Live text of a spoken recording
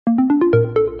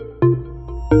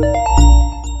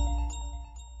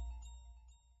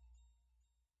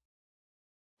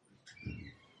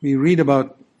we read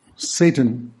about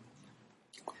Satan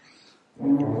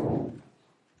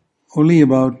only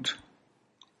about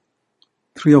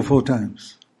 3 or 4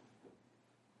 times.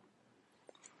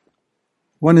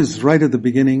 One is right at the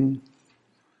beginning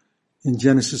in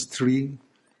Genesis 3,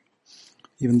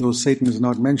 even though Satan is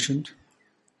not mentioned.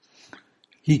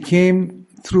 He came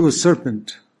through a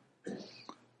serpent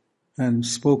and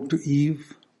spoke to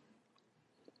Eve,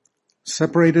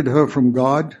 separated her from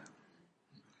God,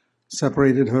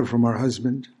 separated her from her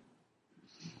husband,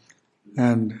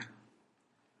 and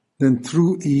then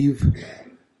through Eve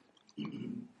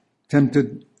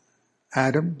tempted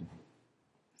Adam.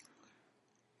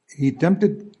 He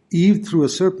tempted Eve through a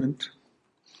serpent,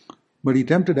 but he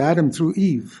tempted Adam through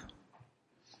Eve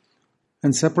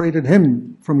and separated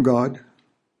him from God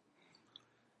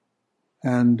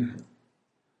and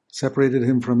separated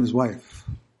him from his wife.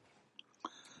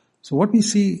 So what we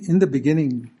see in the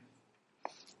beginning,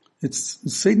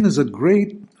 Satan is a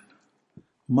great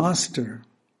master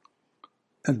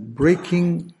at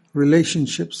breaking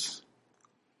relationships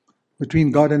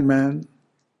between God and man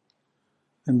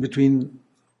between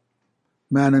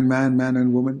man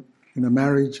and woman, in a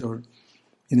marriage or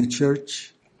in a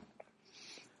church.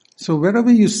 So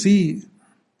wherever you see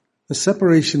a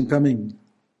separation coming,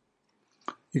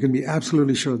 you can be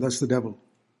absolutely sure that's the devil.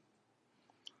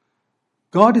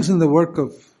 God is in the work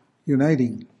of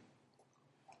uniting.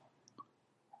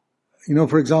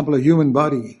 For example, a human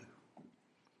body,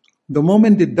 the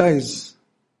moment it dies,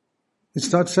 it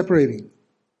starts separating.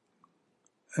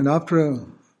 And after a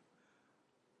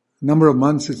number of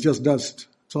months, it's just dust.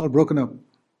 It's all broken up.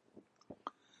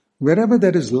 Wherever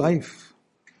there is life,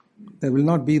 there will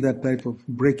not be that type of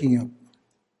breaking up.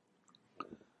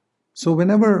 So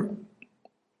whenever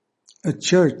a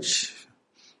church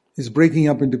is breaking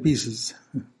up into pieces,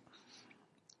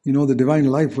 the divine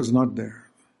life was not there.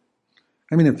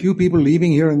 A few people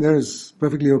leaving here and there is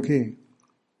perfectly okay.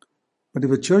 But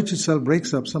if a church itself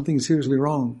breaks up, something is seriously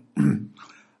wrong.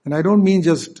 And I don't mean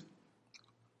just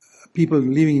people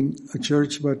leaving a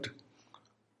church, but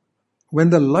when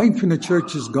the life in a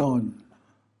church is gone,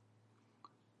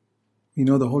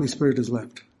 the Holy Spirit is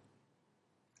left.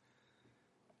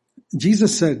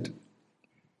 Jesus said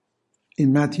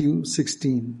in Matthew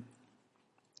 16,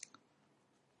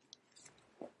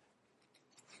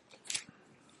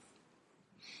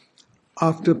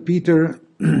 after Peter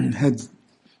had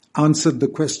answered the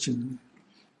question,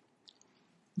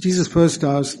 Jesus first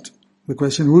asked the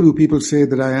question, who do people say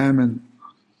that I am? And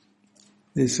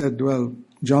they said,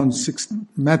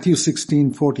 Matthew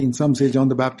 16:14, some say John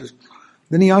the Baptist.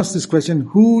 Then he asked this question,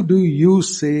 who do you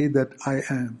say that I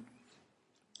am?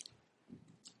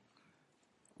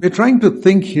 We're trying to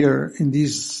think here in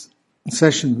these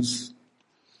sessions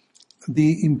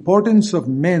the importance of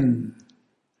men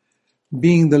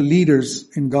being the leaders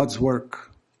in God's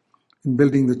work in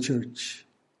building the church.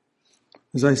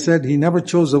 As I said, he never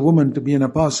chose a woman to be an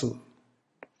apostle.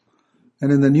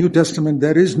 And in the New Testament,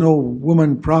 there is no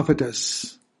woman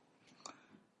prophetess.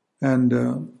 And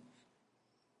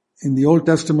in the Old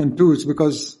Testament too, it's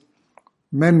because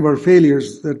men were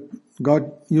failures that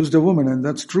God used a woman, and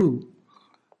that's true.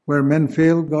 Where men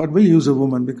fail, God will use a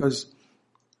woman because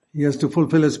he has to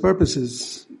fulfill his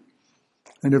purposes.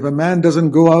 And if a man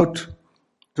doesn't go out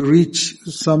to reach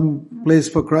some place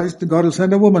for Christ, God will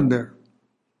send a woman there.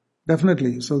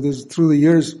 Definitely. So through the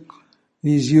years,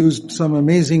 he's used some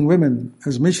amazing women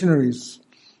as missionaries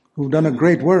who've done a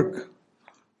great work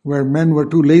where men were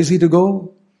too lazy to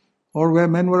go or where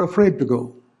men were afraid to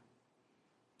go.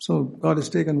 So God has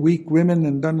taken weak women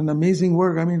and done an amazing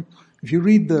work. If you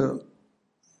read the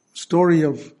story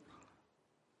of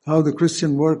how the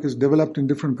Christian work is developed in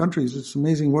different countries, it's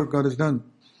amazing work God has done.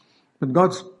 But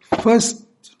God's first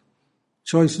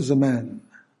choice is a man.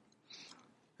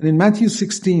 And in Matthew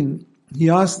 16, he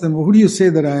asked them, who do you say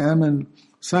that I am? And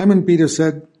Simon Peter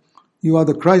said, you are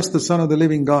the Christ, the Son of the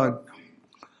living God.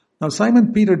 Now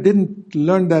Simon Peter didn't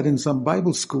learn that in some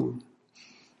Bible school.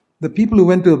 The people who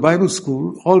went to a Bible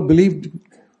school all believed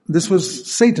this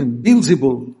was Satan,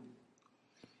 Beelzebul.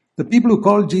 The people who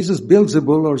called Jesus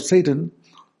Beelzebul or Satan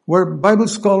were Bible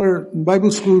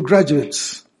school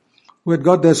graduates who had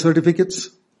got their certificates.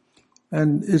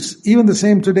 And it's even the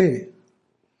same today.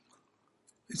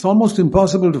 It's almost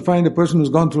impossible to find a person who's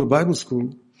gone through a Bible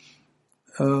school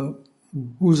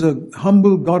who's a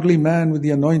humble, godly man with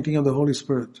the anointing of the Holy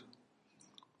Spirit.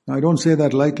 Now, I don't say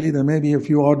that lightly. There may be a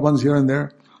few odd ones here and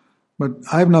there, but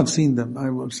I've not seen them. I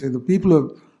will say the people who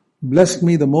have blessed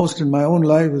me the most in my own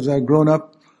life as I've grown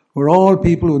up were all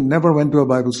people who never went to a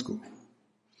Bible school.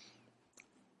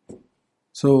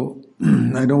 So,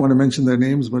 I don't want to mention their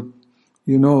names, but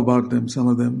You know about them, some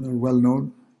of them are well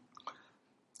known.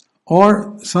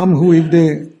 Or some who, if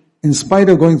they, in spite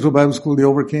of going through Bible school, they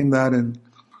overcame that and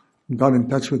got in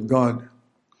touch with God.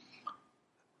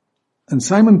 And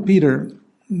Simon Peter,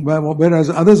 whereas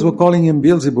others were calling him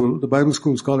Beelzebul, the Bible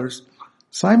school scholars,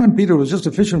 Simon Peter was just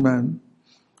a fisherman.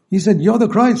 He said, "You're the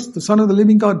Christ, the Son of the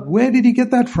living God." Where did he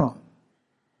get that from?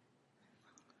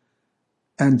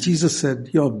 And Jesus said,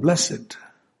 "You're blessed."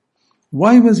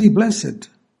 Why was he blessed?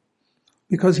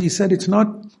 Because he said it's not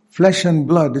flesh and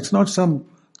blood. It's not some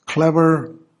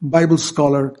clever Bible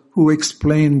scholar who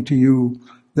explained to you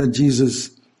that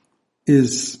Jesus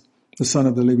is the Son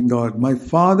of the living God. My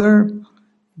Father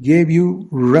gave you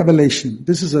revelation.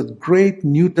 This is a great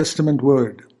New Testament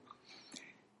word.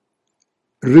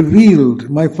 Revealed.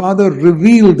 My Father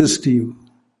revealed this to you.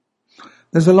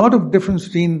 There's a lot of difference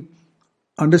between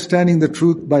understanding the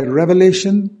truth by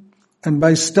revelation and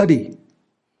by study.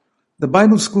 The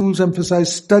Bible schools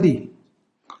emphasize study.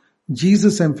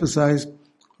 Jesus emphasized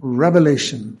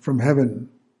revelation from heaven.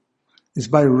 It's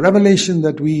by revelation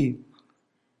that we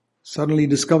suddenly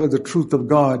discover the truth of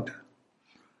God.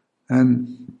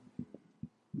 And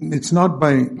it's not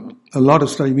by a lot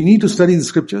of study. We need to study the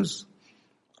scriptures.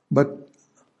 But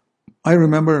I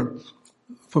remember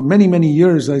for many, many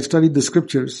years I studied the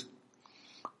scriptures.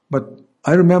 But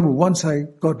I remember once I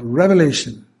got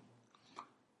revelation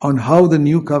on how the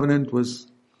new covenant was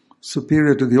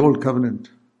superior to the old covenant.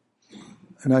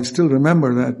 And I still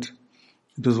remember that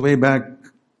it was way back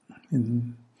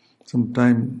in some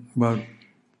time, about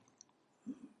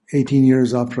 18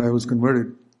 years after I was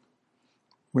converted,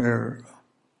 where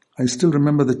I still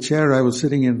remember the chair I was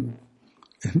sitting in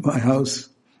my house,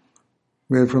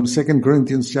 where from 2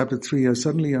 Corinthians chapter 3, I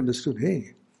suddenly understood,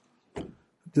 hey,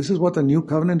 this is what the new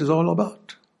covenant is all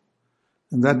about.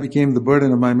 And that became the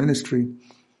burden of my ministry.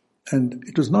 And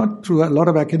it was not through a lot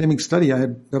of academic study.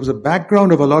 There was a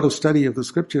background of a lot of study of the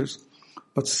scriptures,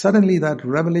 but suddenly that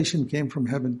revelation came from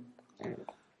heaven.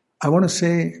 I want to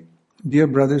say, dear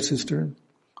brother, sister,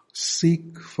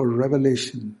 seek for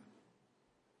revelation.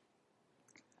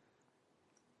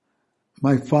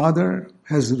 My Father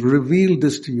has revealed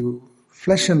this to you.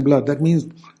 Flesh and blood. That means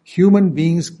human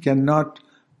beings cannot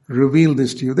reveal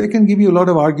this to you. They can give you a lot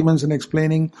of arguments and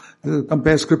explaining,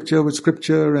 compare scripture with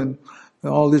scripture and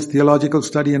all this theological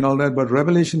study and all that, but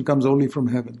revelation comes only from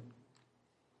heaven.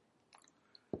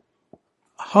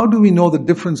 How do we know the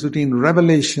difference between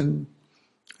revelation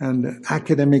and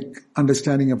academic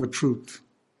understanding of a truth?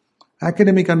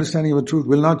 Academic understanding of a truth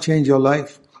will not change your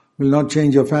life, will not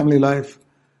change your family life.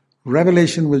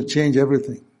 Revelation will change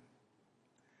everything.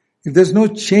 If there's no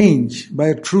change by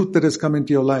a truth that has come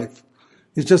into your life,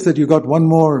 it's just that you got one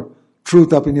more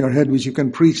truth up in your head which you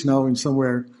can preach now in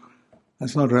somewhere.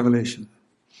 That's not revelation.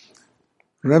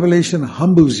 Revelation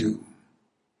humbles you.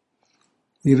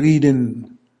 We read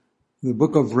in the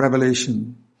book of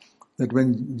Revelation that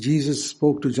when Jesus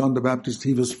spoke to John the Baptist,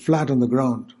 he was flat on the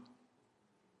ground.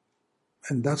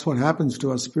 And that's what happens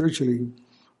to us spiritually.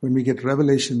 When we get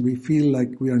revelation, we feel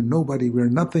like we are nobody, we are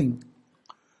nothing.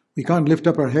 We can't lift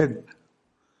up our head.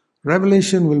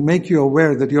 Revelation will make you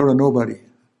aware that you're a nobody.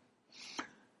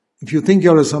 If you think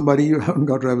you're a somebody, you haven't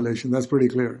got revelation. That's pretty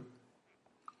clear.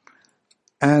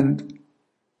 And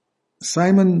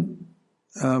Simon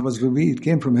was revealed, it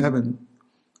came from heaven.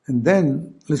 And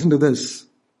then, listen to this.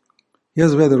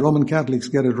 Here's where the Roman Catholics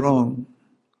get it wrong.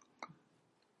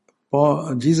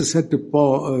 Jesus said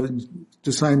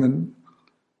to Simon,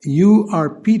 "You are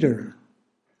Peter,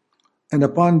 and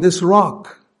upon this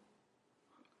rock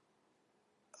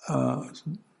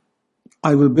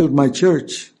I will build my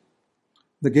church.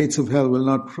 The gates of hell will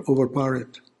not overpower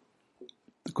it."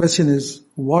 The question is,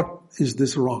 what is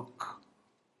this rock?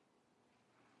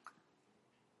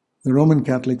 The Roman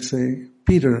Catholics say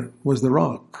Peter was the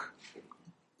rock.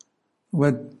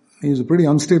 But he was a pretty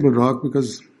unstable rock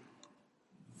because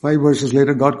 5 verses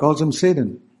later God calls him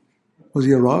Satan. Was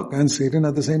he a rock and Satan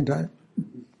at the same time?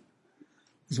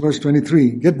 It's verse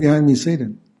 23. "Get behind me,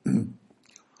 Satan."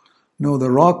 No, the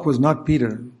rock was not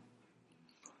Peter.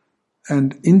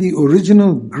 And in the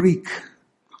original Greek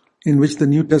in which the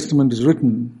New Testament is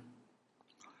written,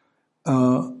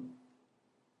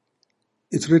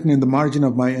 it's written in the margin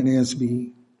of my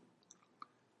NASB,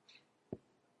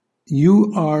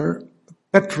 "You are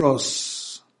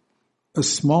Petros, a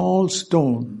small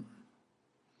stone,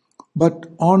 but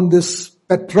on this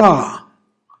Petra,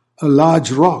 a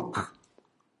large rock,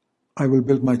 I will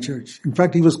build my church." In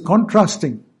fact, he was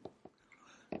contrasting.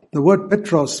 The word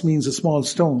Petros means a small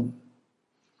stone.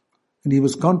 And he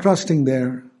was contrasting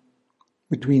there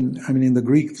in the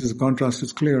Greek, the contrast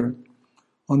is clear.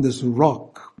 On this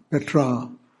rock, Petra,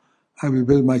 I will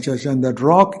build my church. And that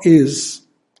rock is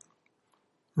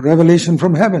revelation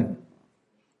from heaven.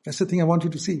 That's the thing I want you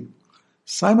to see.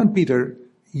 Simon Peter,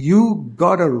 you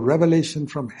got a revelation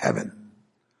from heaven.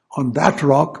 On that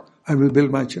rock, I will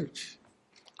build my church.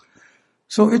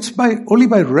 So it's only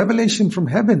by revelation from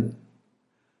heaven.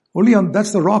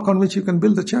 That's the rock on which you can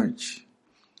build the church.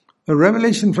 A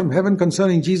revelation from heaven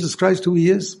concerning Jesus Christ, who He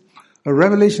is. A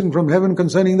revelation from heaven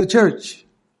concerning the church.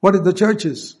 What the church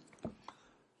is.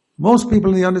 Most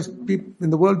people in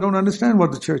the world don't understand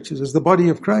what the church is. It's the body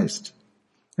of Christ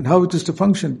and how it is to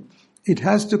function. It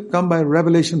has to come by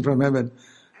revelation from heaven.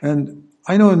 And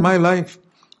I know in my life,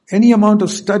 any amount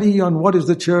of study on what is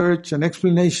the church and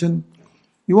explanation,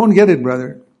 you won't get it,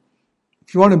 brother.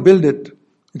 If you want to build it,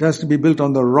 it has to be built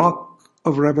on the rock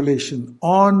of revelation.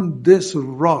 On this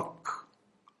rock,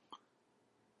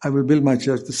 I will build my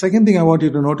church. The second thing I want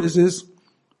you to notice is,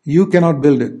 you cannot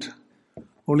build it.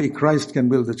 Only Christ can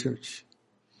build the church.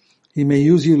 He may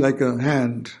use you like a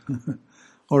hand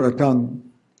or a tongue,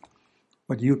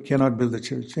 but you cannot build the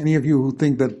church. Any of you who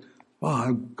think that,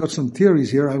 I've got some theories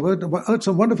here, I've heard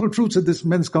some wonderful truths at this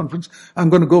men's conference, I'm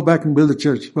going to go back and build a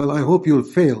church. Well, I hope you'll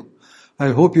fail. I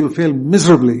hope you'll fail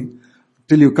miserably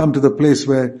till you come to the place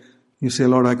where you say,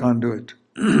 Lord, I can't do it.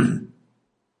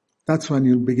 That's when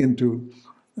you'll begin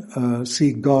to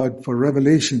seek God for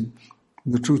revelation.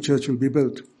 The true church will be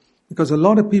built. Because a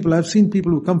lot of people, I've seen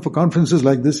people who come for conferences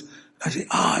like this, I say,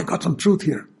 I got some truth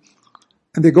here.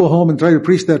 And they go home and try to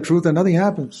preach that truth and nothing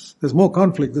happens. There's more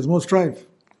conflict, there's more strife.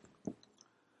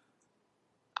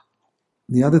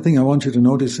 The other thing I want you to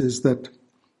notice is that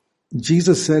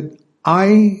Jesus said,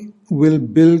 I will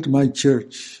build my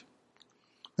church.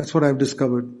 That's what I've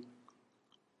discovered.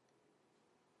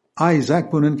 I, Zach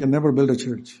Poonen, can never build a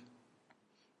church.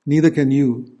 Neither can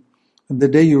you. And the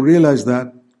day you realize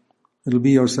that, it'll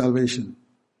be your salvation.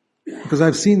 Because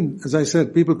I've seen, as I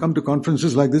said, people come to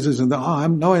conferences like this and now I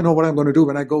know what I'm going to do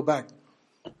when I go back.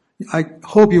 I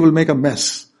hope you will make a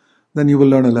mess. Then you will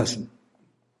learn a lesson.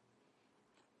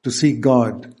 To seek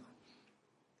God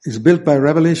is built by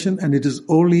revelation, and it is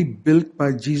only built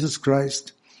by Jesus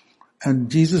Christ.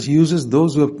 And Jesus uses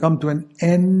those who have come to an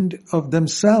end of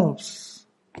themselves.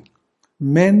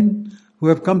 Men who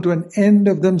have come to an end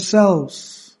of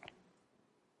themselves.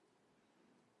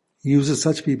 He uses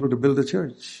such people to build a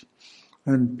church.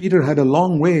 And Peter had a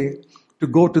long way to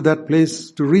go to that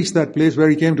place, to reach that place where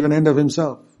he came to an end of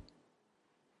himself.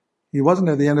 He wasn't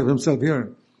at the end of himself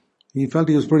here. He felt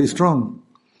he was pretty strong.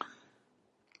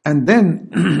 And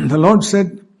then the Lord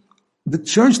said, the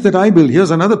church that I build, here's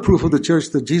another proof of the church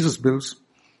that Jesus builds.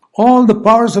 All the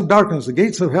powers of darkness, the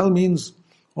gates of hell means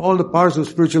all the powers of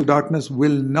spiritual darkness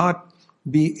will not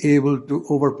be able to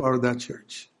overpower that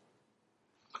church.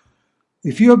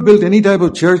 If you have built any type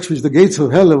of church which the gates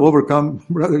of hell have overcome,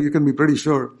 brother, you can be pretty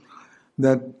sure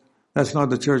that that's not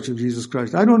the church of Jesus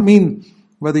Christ. I don't mean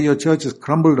whether your church has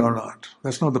crumbled or not.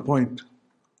 That's not the point.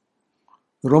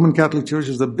 The Roman Catholic Church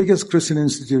is the biggest Christian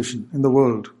institution in the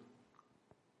world.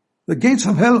 The gates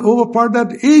of hell overpowered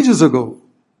that ages ago.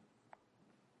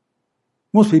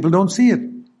 Most people don't see it.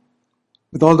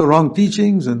 With all the wrong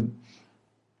teachings, and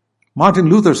Martin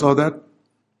Luther saw that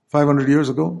 500 years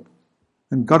ago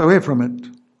and got away from it.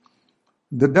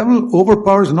 The devil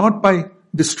overpowers not by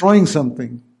destroying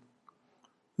something.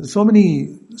 So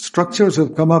many structures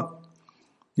have come up,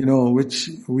 which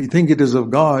we think it is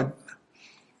of God.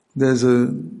 There's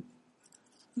a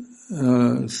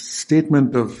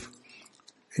statement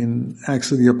in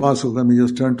Acts of the Apostles. Let me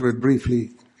just turn to it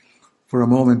briefly for a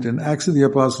moment. In Acts of the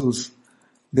Apostles,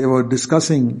 they were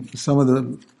discussing, some of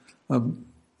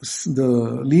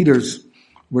the leaders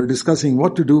were discussing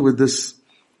what to do with this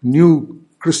new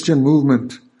Christian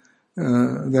movement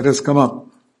that has come up.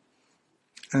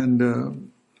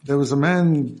 And there was a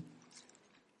man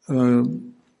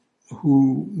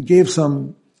who gave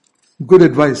some good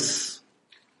advice.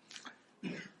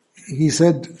 He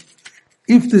said,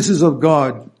 if this is of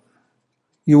God,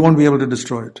 you won't be able to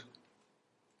destroy it.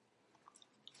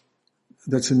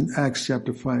 That's in Acts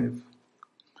chapter 5.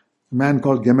 A man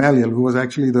called Gamaliel, who was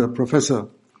actually the professor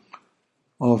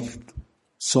of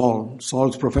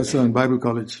Saul's professor in Bible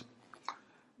college.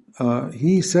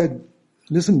 He said,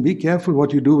 listen, be careful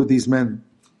what you do with these men.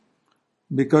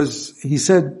 Because he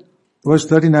said, verse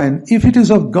 39, if it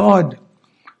is of God,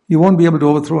 you won't be able to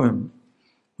overthrow him.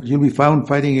 But you'll be found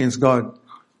fighting against God.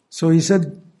 So he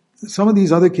said, some of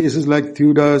these other cases like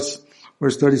Theudas,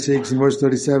 verse 36 and verse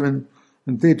 37,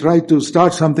 and they tried to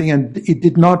start something and it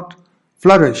did not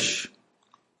flourish.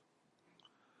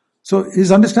 So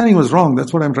his understanding was wrong.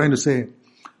 That's what I'm trying to say.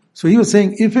 So he was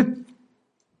saying, if it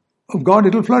of God,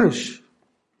 it'll flourish.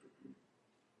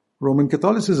 Roman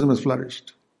Catholicism has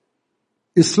flourished.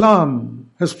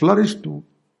 Islam has flourished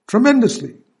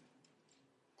tremendously.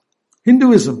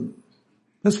 Hinduism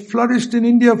has flourished in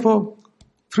India for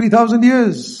 3,000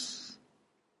 years.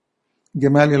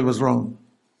 Gamaliel was wrong.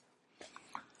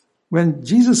 When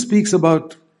Jesus speaks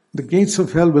about the gates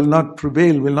of hell will not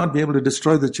prevail, will not be able to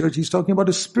destroy the church, he's talking about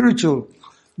a spiritual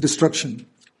destruction.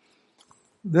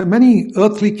 There are many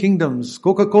earthly kingdoms.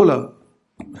 Coca-Cola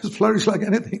has flourished like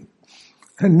anything.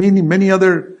 And many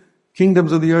other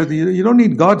kingdoms of the earth. You don't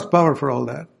need God's power for all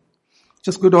that.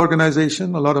 Just good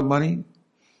organization, a lot of money.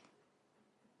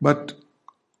 But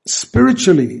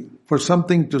spiritually, for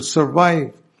something to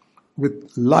survive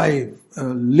with life,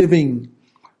 living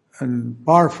and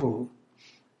powerful,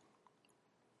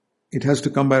 it has to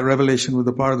come by revelation with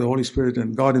the power of the Holy Spirit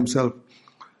and God Himself.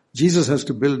 Jesus has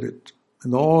to build it.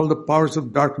 And all the powers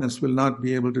of darkness will not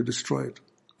be able to destroy it.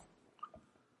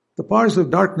 The powers of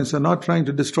darkness are not trying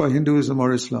to destroy Hinduism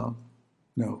or Islam.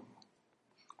 No.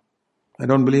 I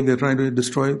don't believe they're trying to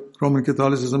destroy Roman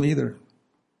Catholicism either.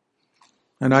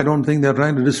 And I don't think they're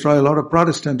trying to destroy a lot of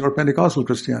Protestant or Pentecostal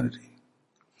Christianity.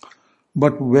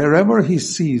 But wherever he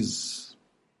sees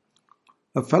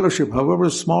a fellowship, however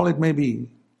small it may be,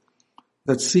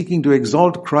 that's seeking to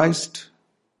exalt Christ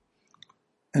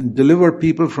and deliver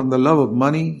people from the love of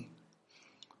money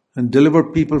and deliver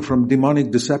people from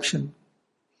demonic deception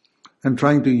and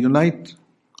trying to unite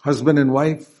husband and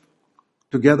wife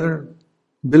together,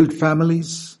 build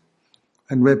families,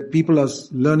 and where people are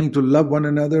learning to love one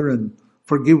another and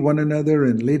forgive one another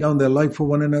and lay down their life for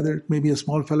one another, it may be a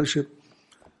small fellowship.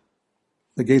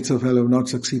 The gates of hell have not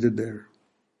succeeded there.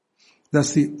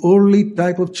 That's the only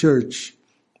type of church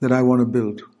that I want to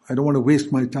build. I don't want to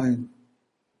waste my time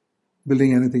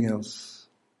building anything else.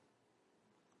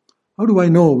 How do I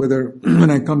know whether when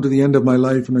I come to the end of my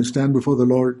life and I stand before the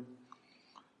Lord,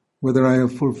 whether I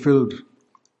have fulfilled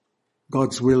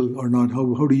God's will or not?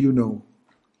 How do you know?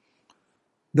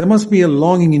 There must be a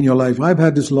longing in your life. I've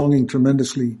had this longing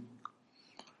tremendously.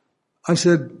 I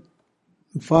said,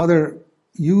 Father,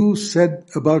 you said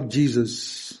about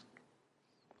Jesus,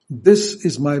 this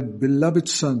is my beloved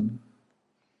Son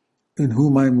in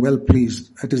whom I am well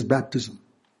pleased at His baptism.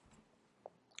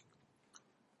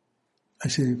 I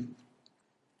say,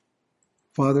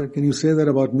 Father, can you say that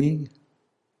about me?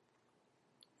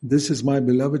 This is my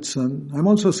beloved Son. I'm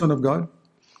also a son of God,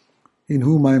 in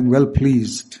whom I am well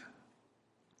pleased.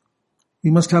 We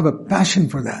must have a passion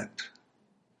for that.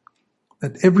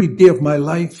 That every day of my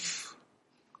life,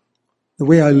 the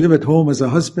way I live at home as a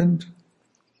husband,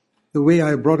 the way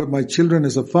I brought up my children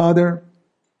as a father,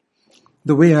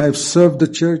 the way I have served the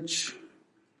church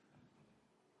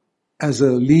as a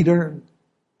leader,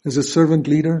 as a servant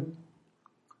leader,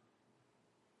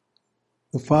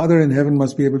 the Father in heaven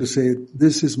must be able to say,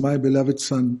 this is my beloved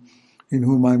Son in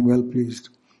whom I am well pleased.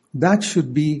 That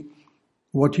should be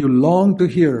what you long to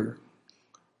hear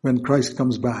when Christ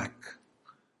comes back.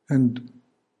 And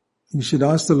you should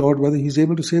ask the Lord whether He's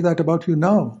able to say that about you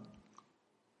now,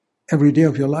 every day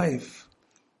of your life.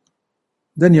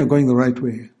 Then you're going the right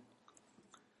way.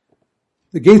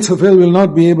 The gates of hell will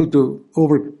not be able to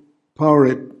overpower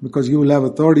it because you will have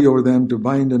authority over them to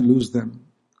bind and loose them.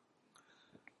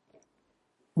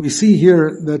 We see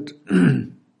here that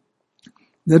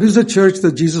there is a church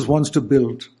that Jesus wants to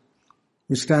build,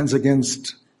 which stands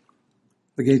against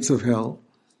the gates of hell.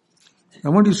 I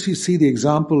want you to see the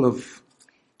example of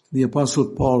the Apostle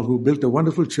Paul, who built a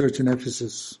wonderful church in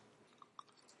Ephesus.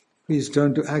 Please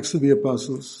turn to Acts of the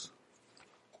Apostles.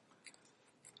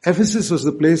 Ephesus was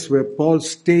the place where Paul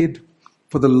stayed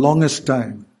for the longest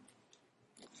time.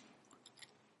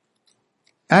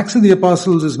 Acts of the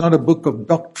Apostles is not a book of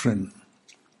doctrine.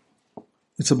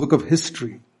 It's a book of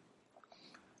history.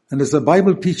 And as a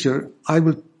Bible teacher, I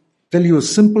will tell you a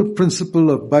simple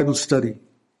principle of Bible study.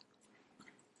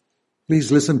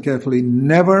 Please listen carefully.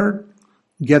 Never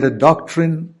get a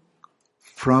doctrine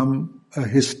from a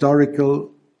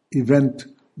historical event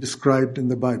described in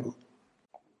the Bible.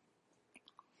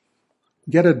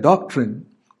 Get a doctrine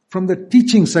from the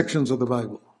teaching sections of the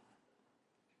Bible.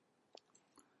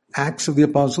 Acts of the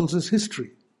Apostles is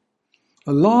history.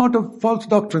 A lot of false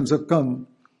doctrines have come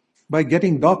by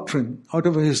getting doctrine out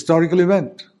of a historical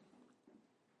event.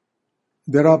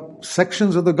 There are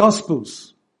sections of the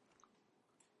Gospels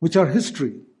which are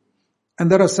history, and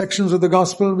there are sections of the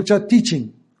Gospel which are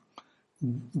teaching.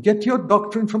 Get your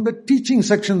doctrine from the teaching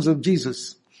sections of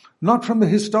Jesus, not from the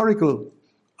historical.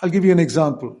 I'll give you an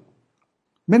example.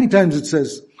 Many times it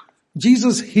says,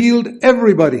 Jesus healed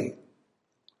everybody.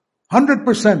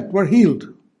 100% were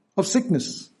healed of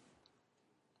sickness.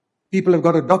 People have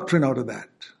got a doctrine out of that.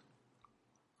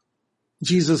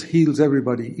 Jesus heals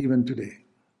everybody, even today.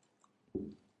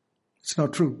 It's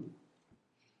not true.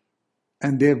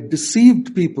 And they have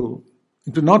deceived people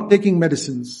into not taking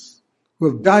medicines,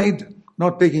 who have died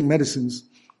not taking medicines,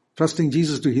 trusting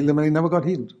Jesus to heal them, and he never got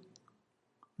healed.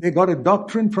 They got a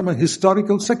doctrine from a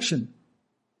historical section.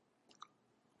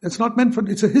 It's not meant for,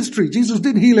 it's a history. Jesus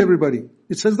did heal everybody.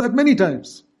 It says that many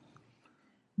times.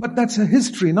 But that's a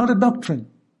history, not a doctrine.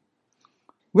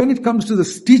 When it comes to the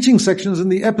teaching sections in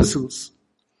the epistles,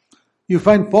 you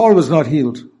find Paul was not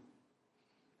healed.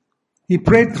 He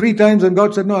prayed 3 times and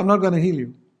God said, no, I'm not going to heal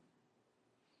you.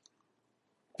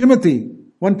 Timothy,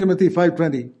 1 Timothy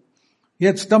 5:20, he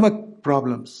had stomach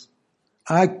problems.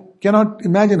 I cannot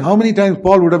imagine how many times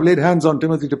Paul would have laid hands on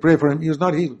Timothy to pray for him. He was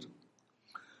not healed.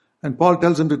 And Paul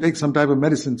tells him to take some type of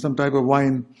medicine, some type of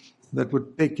wine that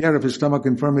would take care of his stomach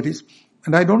infirmities.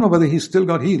 And I don't know whether he still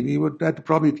got healed. He would have to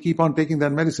probably keep on taking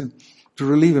that medicine to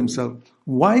relieve himself.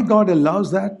 Why God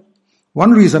allows that?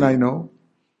 One reason I know,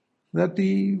 that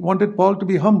he wanted Paul to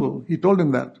be humble. He told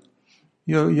him that.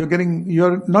 You're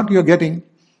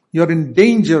in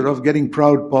danger of getting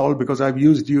proud, Paul, because I've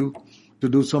used you to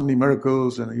do so many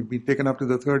miracles and you've been taken up to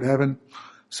the third heaven.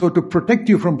 So to protect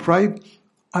you from pride,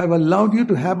 I've allowed you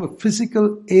to have a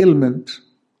physical ailment.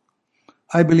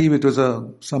 I believe it was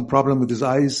some problem with his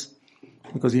eyes,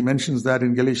 because he mentions that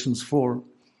in Galatians 4,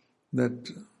 that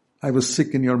I was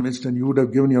sick in your midst and you would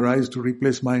have given your eyes to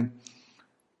replace mine.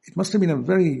 It must have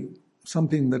been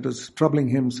something that was troubling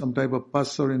him, some type of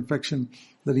pus or infection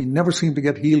that he never seemed to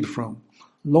get healed from.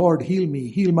 Lord, heal me,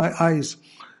 heal my eyes.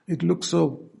 It looks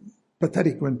so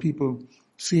pathetic when people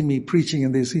see me preaching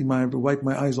and they see I have to wipe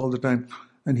my eyes all the time.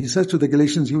 And he says to the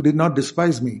Galatians, you did not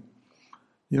despise me.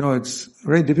 It's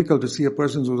very difficult to see a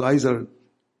person whose eyes are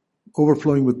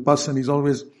overflowing with pus and he's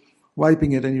always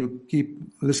wiping it and you keep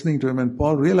listening to him. And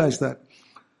Paul realized that.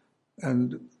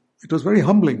 And it was very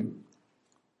humbling.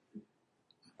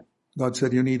 God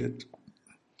said, you need it.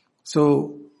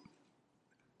 So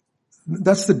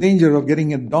that's the danger of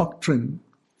getting a doctrine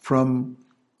from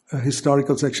a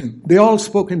historical section. They all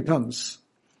spoke in tongues.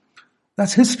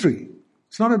 That's history.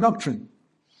 It's not a doctrine.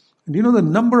 And you know the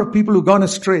number of people who've gone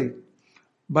astray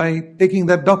by taking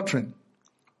that doctrine.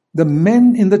 The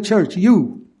men in the church,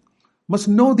 you, must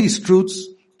know these truths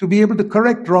to be able to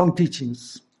correct wrong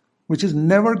teachings, which is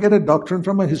never get a doctrine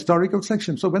from a historical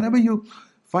section. So whenever you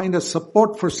find a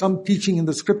support for some teaching in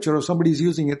the scripture or somebody's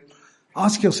using it,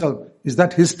 ask yourself, is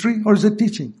that history or is it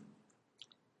teaching?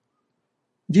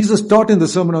 Jesus taught in the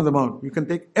Sermon on the Mount. You can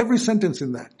take every sentence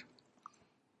in that.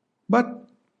 But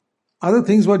other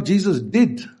things what Jesus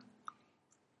did,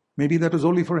 maybe that was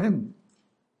only for him.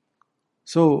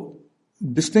 So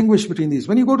distinguish between these.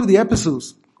 When you go to the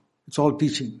epistles, it's all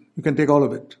teaching. You can take all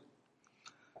of it.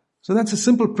 So that's a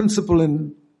simple principle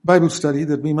in Bible study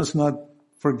that we must not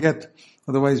forget,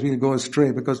 otherwise we'll go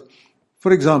astray. Because,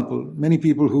 for example, many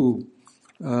people who,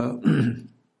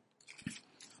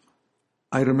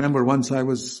 I remember once I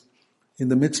was in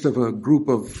the midst of a group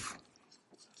of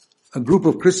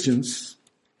Christians,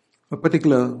 a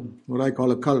particular, what I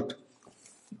call a cult,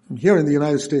 here in the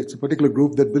United States, a particular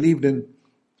group that believed in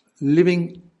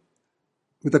living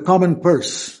with a common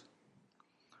purse.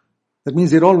 That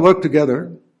means they'd all work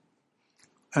together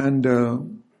and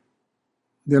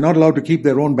they're not allowed to keep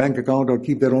their own bank account or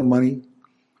keep their own money.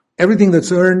 Everything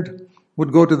that's earned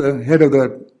would go to the head of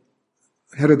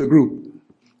the group.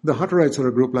 The Hutterites are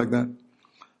a group like that.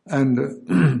 And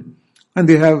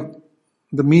they have,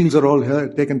 the meals are all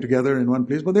taken together in one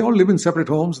place, but they all live in separate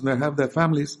homes and they have their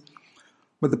families.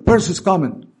 But the purse is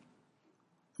common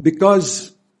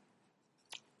because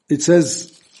it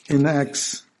says in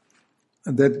Acts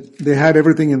that they had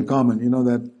everything in common. You know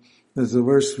that there's a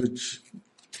verse which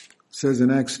says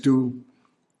in Acts 2,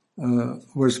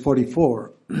 verse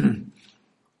 44,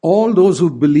 all those who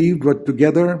believed were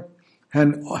together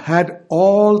and had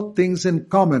all things in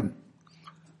common.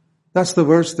 That's the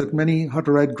verse that many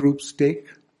Hutterite groups take,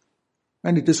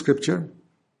 and it is scripture.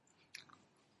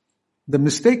 The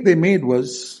mistake they made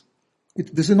was,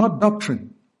 this is not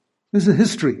doctrine. This is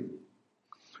history.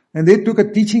 And they took a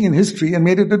teaching in history and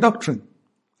made it a doctrine.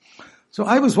 So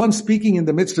I was once speaking in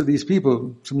the midst of these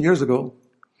people some years ago,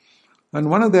 and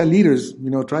one of their leaders,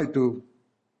 tried to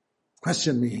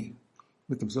question me.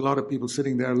 There's a lot of people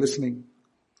sitting there listening.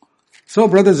 So,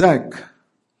 Brother Zach,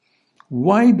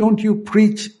 why don't you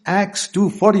preach Acts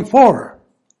 2:44?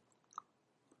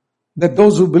 That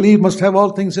those who believe must have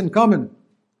all things in common.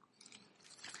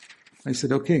 I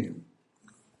said, okay.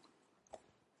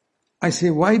 I say,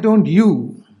 why don't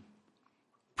you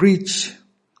preach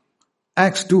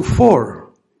Acts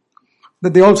 2:4?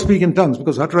 That they all speak in tongues,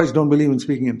 because Hutterites don't believe in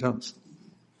speaking in tongues.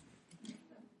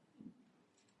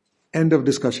 End of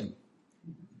discussion.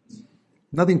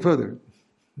 Nothing further.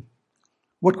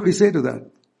 What could he say to that?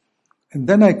 And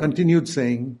then I continued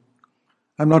saying,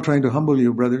 I'm not trying to humble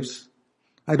you, brothers.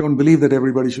 I don't believe that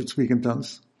everybody should speak in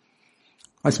tongues.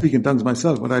 I speak in tongues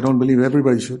myself, but I don't believe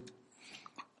everybody should.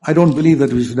 I don't believe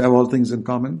that we should have all things in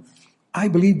common. I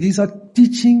believe these are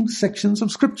teaching sections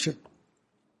of Scripture.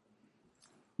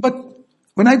 But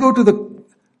when I go to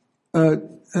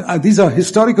these are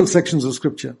historical sections of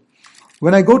Scripture.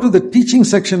 When I go to the teaching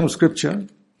section of Scripture,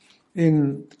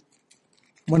 in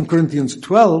 1 Corinthians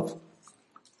 12,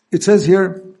 it says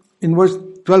here in verse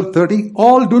 12:30,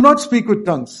 all do not speak with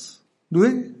tongues. Do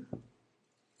they?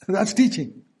 That's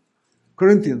teaching.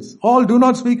 Corinthians, all do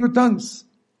not speak with tongues.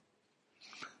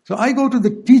 So I go to the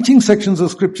teaching sections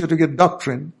of Scripture to get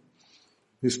doctrine.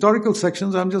 Historical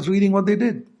sections, I'm just reading what they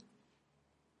did.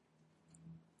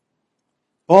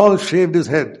 Paul shaved his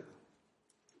head.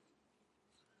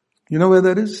 You know where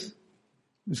that is?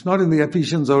 It's not in the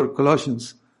Ephesians or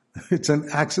Colossians. It's in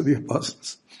Acts of the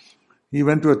Apostles. He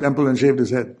went to a temple and shaved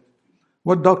his head.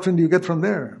 What doctrine do you get from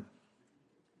there?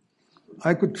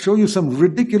 I could show you some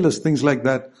ridiculous things like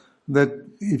that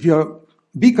if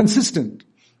be consistent.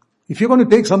 If you're going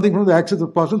to take something from the Acts of the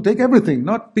Apostles, take everything,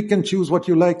 not pick and choose what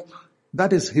you like.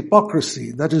 That is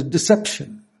hypocrisy. That is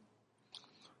deception.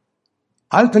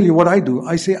 I'll tell you what I do.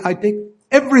 I say I take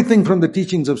everything from the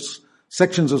teachings of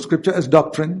sections of Scripture as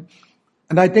doctrine,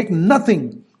 and I take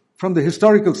nothing from the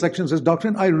historical sections as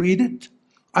doctrine. I read it.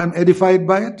 I'm edified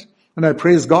by it. And I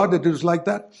praise God that it is like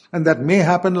that. And that may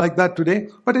happen like that today,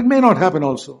 but it may not happen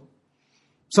also.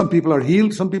 Some people are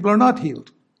healed, some people are not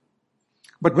healed.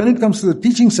 But when it comes to the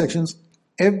teaching sections,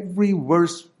 every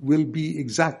verse will be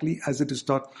exactly as it is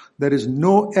taught. There is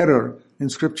no error in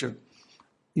Scripture.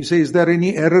 You say, is there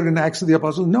any error in Acts of the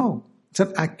Apostles? No. It's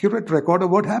an accurate record of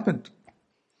what happened.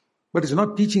 But it's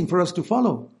not teaching for us to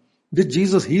follow. Did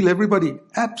Jesus heal everybody?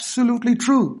 Absolutely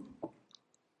true.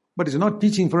 But it's not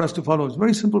teaching for us to follow. It's a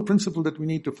very simple principle that we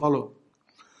need to follow.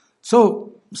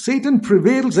 So, Satan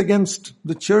prevails against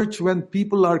the church when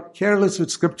people are careless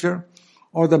with Scripture,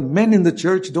 or the men in the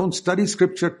church don't study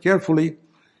Scripture carefully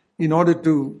in order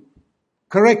to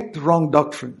correct wrong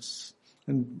doctrines.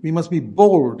 And we must be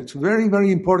bold. It's very,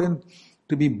 very important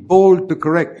to be bold to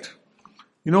correct.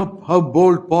 You know how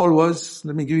bold Paul was?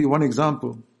 Let me give you one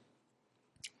example.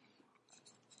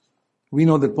 We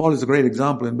know that Paul is a great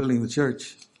example in building the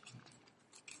church.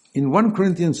 In 1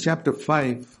 Corinthians chapter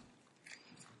 5,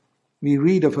 we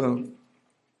read of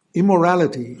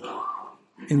immorality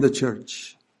in the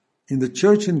church. In the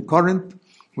church in Corinth,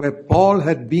 where Paul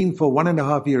had been for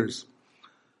 1.5 years.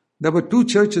 There were 2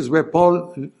 churches where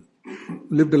Paul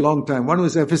lived a long time. One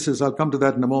was Ephesus. I'll come to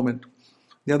that in a moment.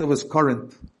 The other was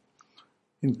Corinth.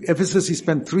 In Ephesus, he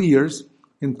spent 3 years.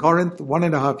 In Corinth,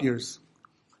 1.5 years.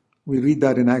 We read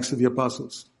that in Acts of the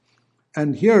Apostles.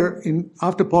 And here,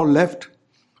 after Paul left,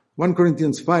 1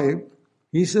 Corinthians 5,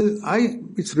 he says,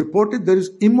 it's reported there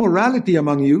is immorality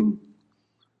among you,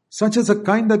 such as a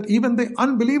kind that even the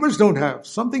unbelievers don't have.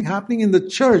 Something happening in the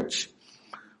church,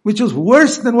 which is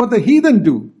worse than what the heathen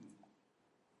do.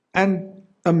 And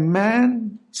a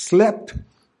man slept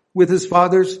with his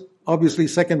father's, obviously,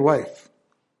 second wife.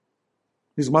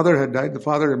 His mother had died, the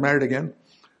father had married again,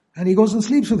 and he goes and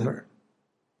sleeps with her,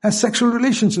 has sexual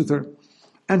relations with her.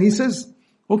 And he says,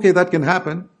 okay, that can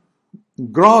happen.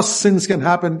 Gross sins can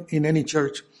happen in any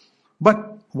church.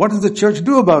 But what does the church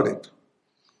do about it?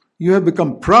 You have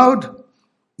become proud.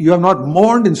 You have not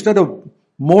mourned. Instead of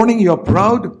mourning, you are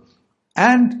proud.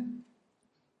 And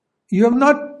you have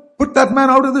not put that man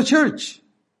out of the church.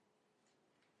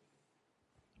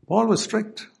 Paul was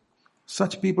strict.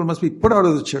 Such people must be put out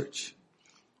of the church.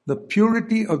 The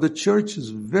purity of the church is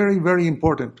very, very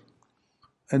important.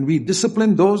 And we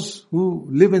discipline those who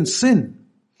live in sin.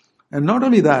 And not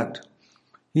only that,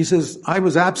 he says, I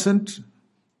was absent,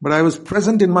 but I was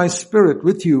present in my spirit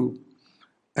with you,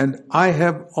 and I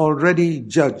have already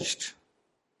judged.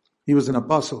 He was an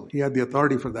apostle. He had the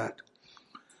authority for that.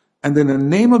 And in the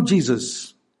name of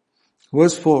Jesus,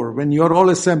 verse 4, when you're all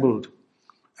assembled,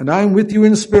 and I'm with you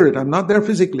in spirit, I'm not there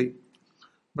physically,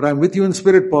 but I'm with you in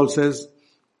spirit, Paul says,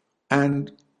 and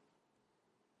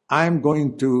I'm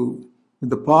going to, with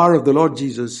the power of the Lord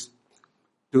Jesus,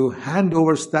 to hand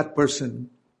over that person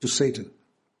to Satan.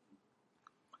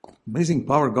 Amazing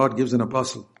power God gives an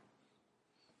apostle.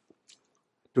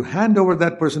 To hand over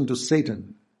that person to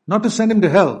Satan. Not to send him to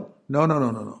hell.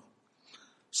 No.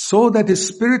 So that his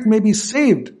spirit may be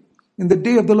saved in the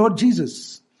day of the Lord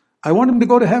Jesus. I want him to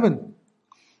go to heaven.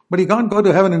 But he can't go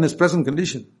to heaven in his present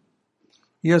condition.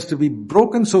 He has to be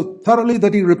broken so thoroughly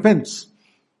that he repents.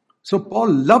 So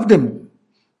Paul loved him.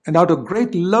 And out of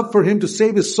great love for him to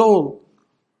save his soul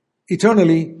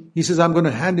eternally, he says, I'm going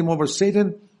to hand him over.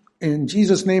 Satan, in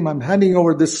Jesus' name, I'm handing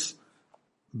over this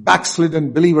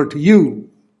backslidden believer to you.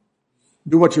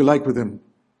 Do what you like with him.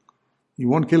 You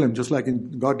won't kill him, just like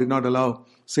God did not allow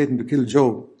Satan to kill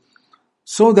Job.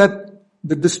 So that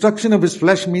the destruction of his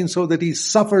flesh means so that he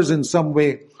suffers in some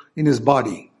way in his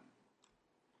body.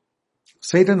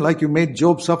 Satan, like you made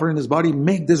Job suffer in his body,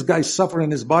 make this guy suffer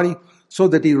in his body so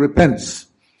that he repents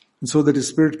and so that his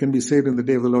spirit can be saved in the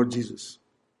day of the Lord Jesus.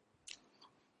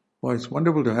 Boy, it's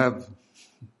wonderful to have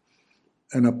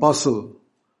an apostle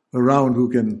around who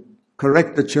can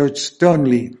correct the church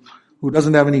sternly, who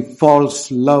doesn't have any false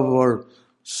love or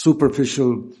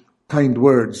superficial kind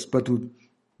words, but who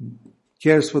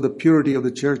cares for the purity of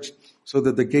the church so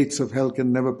that the gates of hell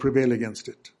can never prevail against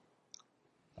it.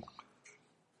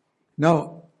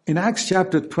 Now, in Acts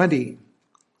chapter 20,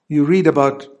 you read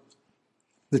about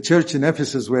the church in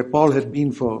Ephesus where Paul had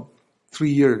been for 3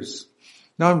 years.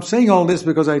 Now, I'm saying all this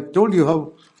because I told you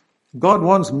how God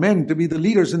wants men to be the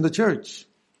leaders in the church.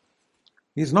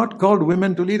 He's not called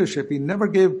women to leadership. He never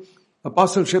gave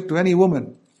apostleship to any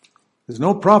woman. There's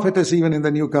no prophetess even in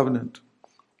the new covenant.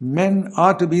 Men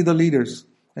are to be the leaders,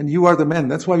 and you are the men.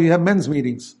 That's why we have men's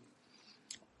meetings.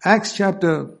 Acts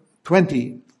chapter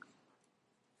 20,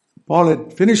 Paul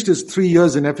had finished his 3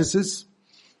 years in Ephesus,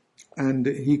 and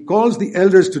he calls the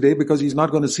elders today because he's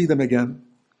not going to see them again.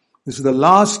 This is the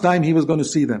last time he was going to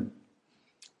see them.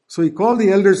 So he called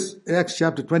the elders, Acts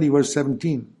chapter 20, verse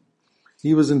 17.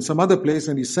 He was in some other place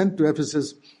and he sent to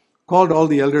Ephesus, called all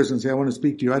the elders and said, I want to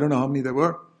speak to you. I don't know how many there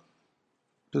were.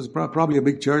 It was probably a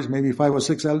big church, maybe 5 or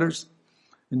 6 elders.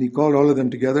 And he called all of them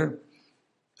together.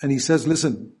 And he says,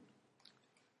 listen,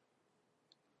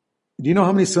 do you know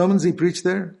how many sermons he preached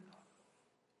there?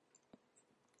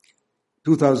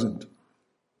 2,000.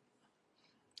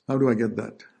 How do I get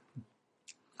that?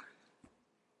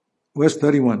 Verse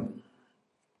 31.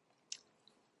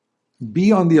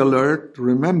 Be on the alert.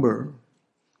 Remember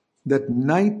that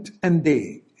night and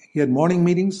day, he had morning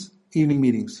meetings, evening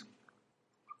meetings.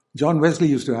 John Wesley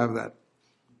used to have that.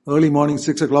 Early morning,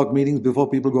 6 o'clock meetings before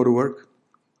people go to work.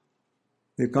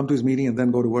 They'd come to his meeting and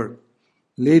then go to work.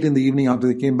 Late in the evening after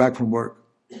they came back from work.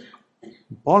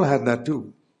 Paul had that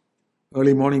too.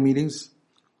 Early morning meetings,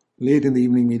 late in the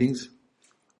evening meetings.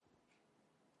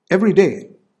 Every day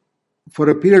for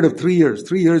a period of 3 years.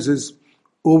 3 years is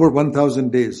over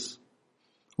 1,000 days.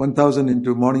 1,000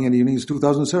 into morning and evening is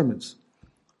 2,000 sermons.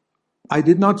 I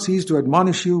did not cease to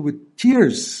admonish you with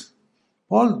tears.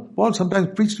 Paul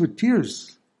sometimes preached with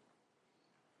tears.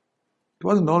 It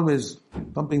wasn't always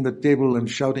thumping the table and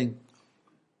shouting.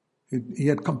 He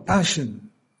had compassion.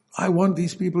 I want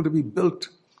these people to be built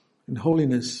in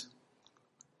holiness.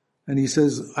 And he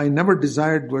says, I never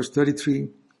desired, verse 33,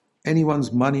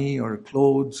 anyone's money or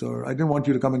clothes, or I didn't want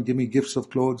you to come and give me gifts of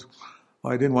clothes.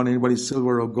 Or I didn't want anybody's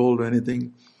silver or gold or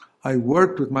anything. I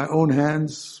worked with my own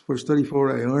hands. Verse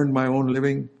 34, I earned my own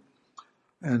living.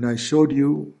 And I showed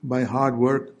you by hard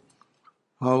work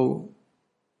how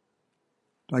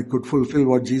I could fulfill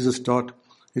what Jesus taught.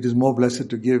 It is more blessed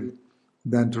to give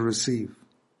than to receive.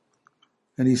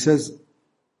 And he says,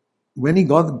 when he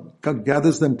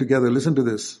gathers them together, listen to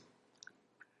this.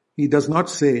 He does not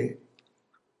say,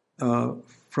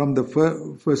 from the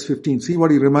verse 15, see what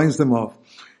he reminds them of.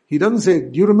 He doesn't say,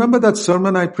 do you remember that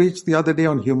sermon I preached the other day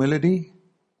on humility?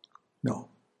 No.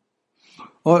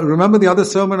 Or remember the other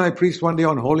sermon I preached one day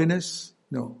on holiness?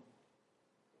 No.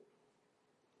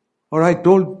 Or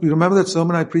you remember that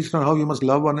sermon I preached on how you must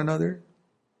love one another?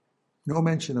 No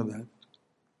mention of that.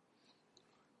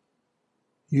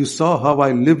 You saw how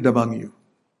I lived among you.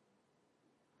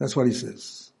 That's what he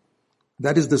says.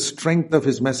 That is the strength of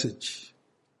his message.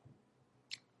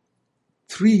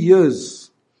 3 years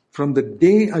from the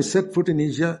day I set foot in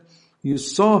Asia, you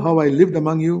saw how I lived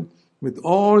among you with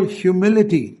all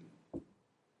humility.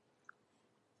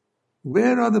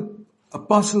 Where are the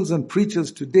apostles and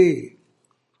preachers today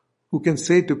who can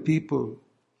say to people,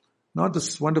 not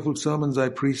the wonderful sermons I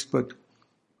preached, but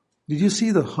did you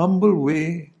see the humble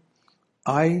way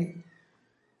I,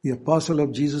 the apostle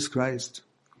of Jesus Christ,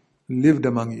 lived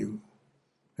among you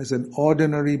as an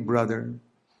ordinary brother,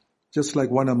 just like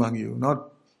one among you,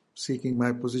 not seeking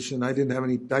my position. I didn't have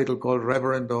any title called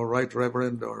reverend or right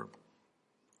reverend or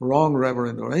wrong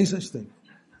reverend or any such thing.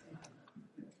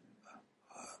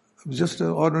 I was just an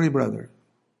ordinary brother.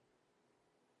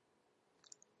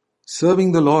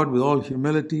 Serving the Lord with all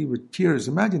humility, with tears.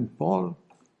 Imagine Paul.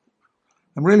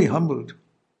 I'm really humbled.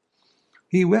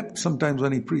 He wept sometimes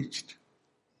when he preached.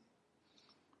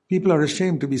 People are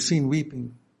ashamed to be seen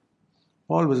weeping.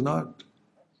 Paul was not.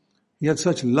 He had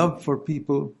such love for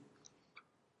people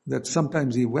that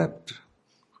sometimes he wept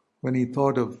when he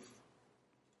thought of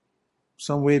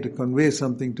some way to convey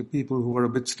something to people who were a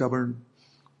bit stubborn.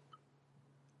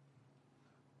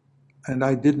 And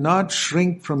I did not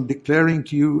shrink from declaring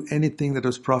to you anything that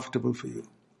was profitable for you.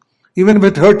 Even if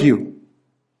it hurt you,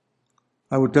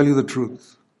 I would tell you the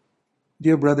truth.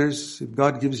 Dear brothers, if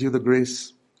God gives you the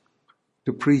grace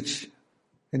to preach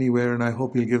anywhere, and I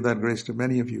hope He'll give that grace to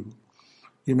many of you,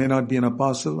 you may not be an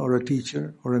apostle or a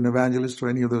teacher or an evangelist or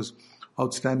any of those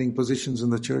outstanding positions in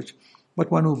the church,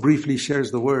 but one who briefly shares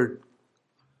the word.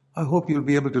 I hope you'll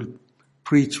be able to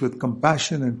preach with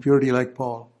compassion and purity like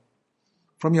Paul,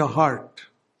 from your heart,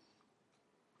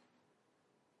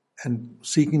 and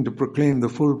seeking to proclaim the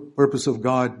full purpose of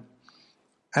God,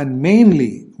 and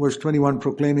mainly, verse 21,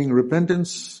 proclaiming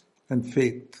repentance and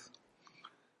faith.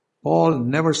 Paul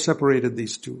never separated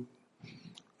these two.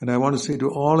 And I want to say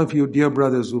to all of you, dear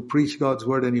brothers who preach God's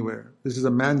word anywhere, this is a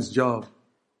man's job.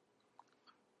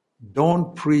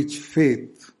 Don't preach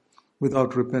faith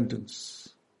without repentance.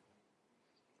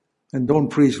 And don't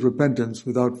preach repentance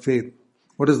without faith.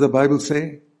 What does the Bible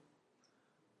say?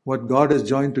 What God has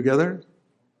joined together,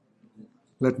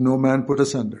 let no man put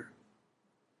asunder.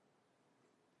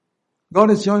 God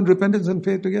has joined repentance and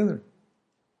faith together.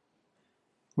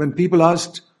 When people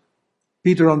asked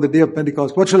Peter on the day of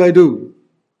Pentecost, what shall I do?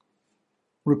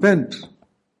 Repent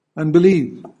and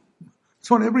believe. That's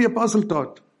what every apostle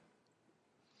taught.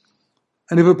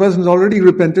 And if a person has already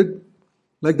repented,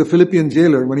 like the Philippian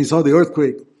jailer, when he saw the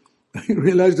earthquake, he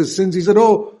realized his sins. He said,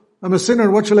 oh, I'm a sinner.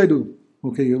 What shall I do?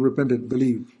 Okay, you repented.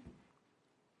 Believe.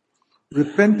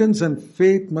 Repentance and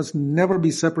faith must never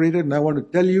be separated. And I want to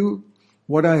tell you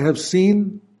what I have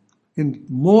seen in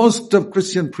most of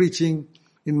Christian preaching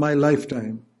in my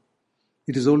lifetime.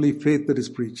 It is only faith that is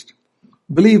preached.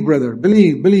 Believe, brother.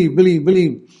 Believe, believe, believe,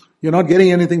 believe. You're not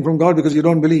getting anything from God because you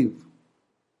don't believe.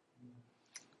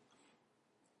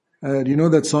 Do you know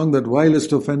that song, that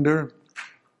vilest offender?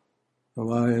 The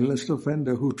vilest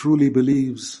offender who truly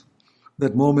believes,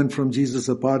 that moment from Jesus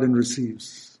a pardon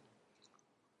receives.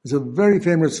 It's a very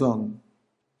famous song.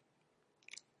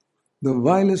 The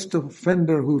vilest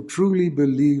offender who truly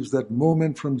believes, that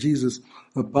moment from Jesus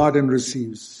a pardon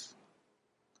receives.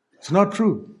 It's not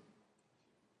true.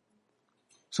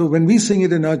 So when we sing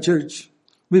it in our church,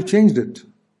 we've changed it.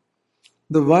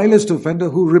 The vilest offender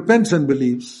who repents and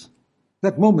believes,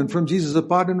 that moment from Jesus a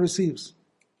pardon receives.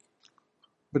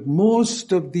 But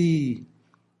most of the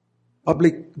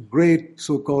great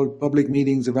so-called public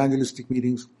meetings, evangelistic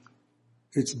meetings,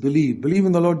 it's believe. Believe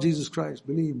in the Lord Jesus Christ.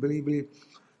 Believe, believe, believe.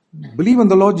 Believe in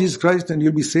the Lord Jesus Christ and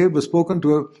you'll be saved was spoken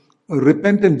to a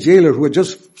repentant jailer who had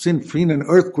just seen an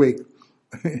earthquake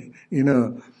in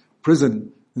a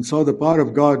prison and saw the power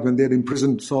of God when they had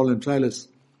imprisoned Saul and Silas.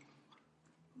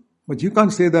 But you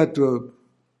can't say that to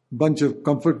a bunch of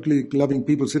comfortably loving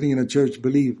people sitting in a church,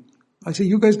 believe. I say,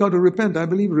 you guys got to repent. I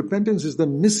believe repentance is the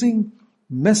missing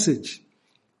message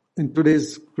in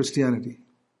today's Christianity.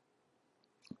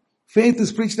 Faith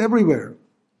is preached everywhere.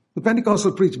 The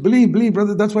Pentecostal preach, believe, believe,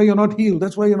 brother, that's why you're not healed.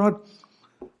 That's why you're not.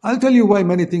 I'll tell you why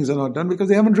many things are not done, because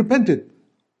they haven't repented.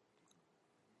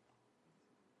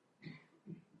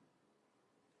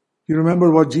 You remember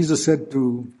what Jesus said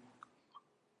to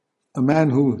a man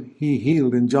who he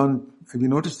healed in John. Have you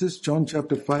noticed this? John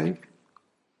chapter 5.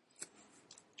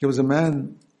 There was a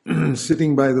man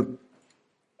sitting by the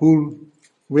pool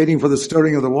waiting for the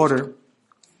stirring of the water.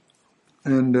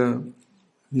 And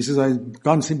he says, I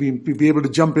can't seem to be able to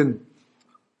jump in.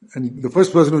 And the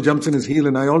first person who jumps in is healed,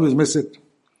 and I always miss it.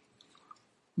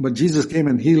 But Jesus came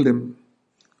and healed him.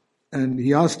 And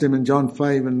he asked him in John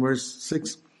 5 and verse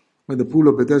 6, by the pool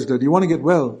of Bethesda, do you want to get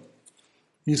well?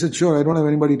 He said, sure, I don't have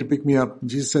anybody to pick me up.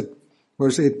 Jesus said,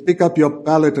 verse 8, pick up your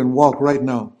pallet and walk right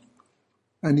now.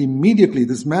 And immediately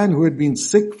this man who had been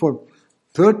sick for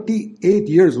 38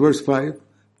 years, verse 5,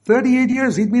 38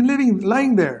 years he'd been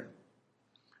lying there.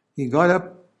 He got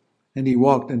up and he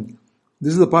walked. And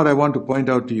this is the part I want to point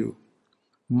out to you.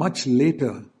 Much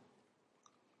later,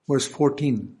 verse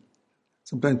 14,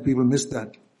 sometimes people miss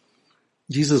that.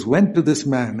 Jesus went to this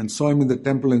man and saw him in the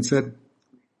temple and said,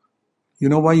 you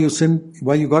know why you sinned,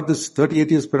 why you got this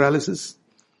 38 years paralysis?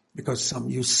 Because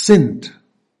you sinned.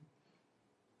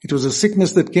 It was a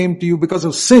sickness that came to you because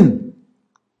of sin.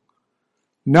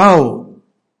 Now,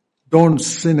 don't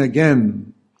sin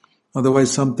again.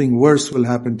 Otherwise something worse will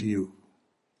happen to you.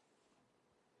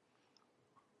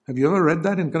 Have you ever read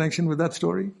that in connection with that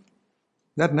story?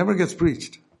 That never gets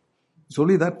preached. It's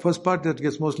only that first part that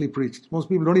gets mostly preached. Most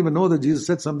people don't even know that Jesus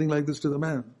said something like this to the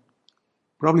man.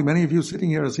 Probably many of you sitting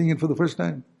here are seeing it for the first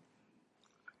time.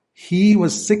 He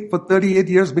was sick for 38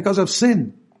 years because of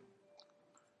sin.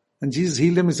 And Jesus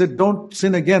healed him. He said, don't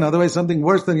sin again, otherwise something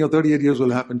worse than your 38 years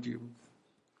will happen to you.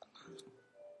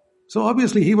 So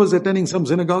obviously he was attending some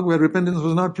synagogue where repentance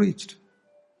was not preached.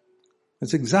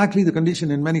 That's exactly the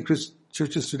condition in many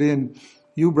churches today. And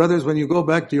you brothers, when you go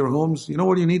back to your homes, you know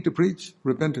what you need to preach?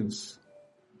 Repentance.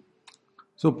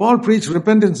 So Paul preached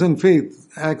repentance and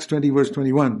faith, Acts 20 verse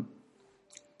 21.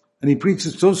 And he preached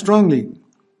it so strongly.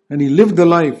 And he lived the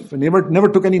life and never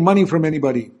took any money from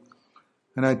anybody.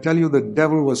 And I tell you, the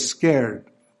devil was scared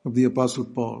of the Apostle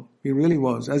Paul. He really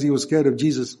was. As he was scared of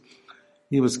Jesus,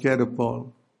 he was scared of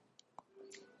Paul.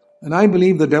 And I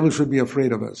believe the devil should be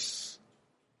afraid of us.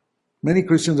 Many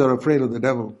Christians are afraid of the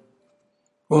devil.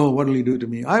 Oh, what will he do to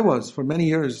me? I was, for many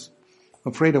years,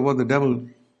 afraid of what the devil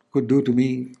could do to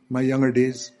me, my younger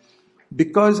days,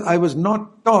 because I was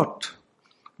not taught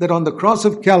that on the cross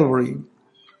of Calvary,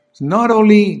 not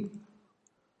only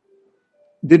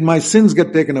did my sins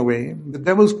get taken away, the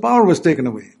devil's power was taken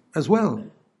away as well.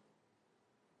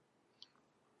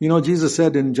 You know, Jesus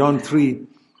said in John 3,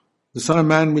 the Son of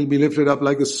Man will be lifted up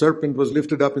like a serpent was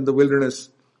lifted up in the wilderness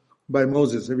by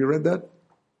Moses. Have you read that?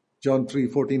 John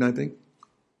 3:14, I think.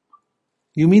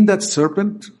 You mean that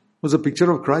serpent was a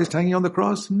picture of Christ hanging on the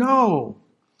cross? No.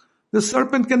 The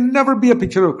serpent can never be a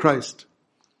picture of Christ.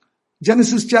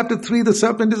 Genesis chapter 3, the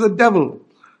serpent is a devil.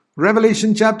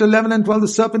 Revelation chapter 11 and 12, the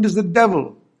serpent is the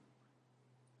devil.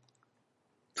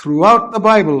 Throughout the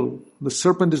Bible, the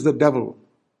serpent is the devil.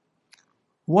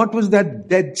 What was that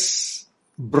dead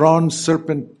bronze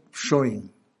serpent showing?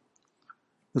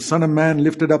 The Son of Man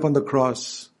lifted up on the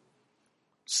cross.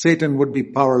 Satan would be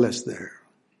powerless there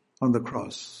on the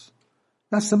cross.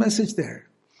 That's the message there.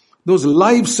 Those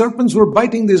live serpents were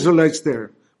biting the Israelites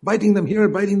there. Biting them here,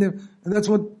 biting them. And that's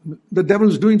what the devil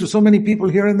is doing to so many people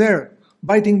here and there.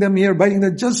 Biting them here, biting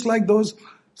them, just like those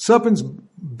serpents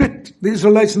bit the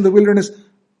Israelites in the wilderness.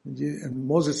 And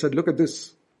Moses said, look at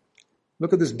this.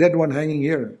 Look at this dead one hanging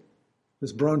here.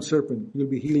 This bronze serpent. You'll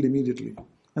be healed immediately.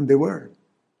 And they were.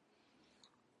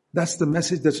 That's the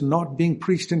message that's not being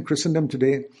preached in Christendom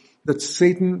today. That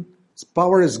Satan's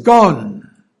power is gone.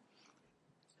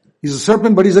 He's a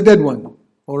serpent, but he's a dead one.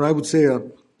 Or I would say a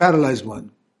paralyzed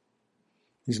one.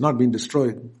 He's not been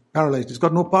destroyed. Paralyzed. He's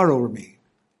got no power over me.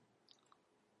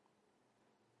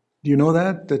 Do you know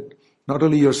that? That not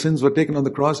only your sins were taken on the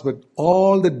cross, but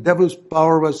all the devil's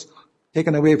power was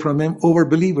taken away from him over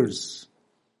believers.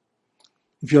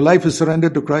 If your life is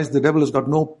surrendered to Christ, the devil has got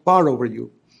no power over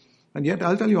you. And yet,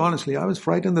 I'll tell you honestly, I was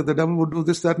frightened that the devil would do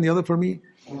this, that, and the other for me,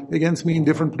 against me in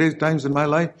different times in my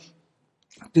life.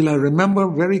 Till I remember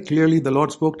very clearly the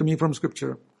Lord spoke to me from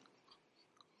Scripture.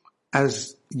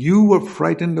 As you were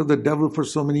frightened of the devil for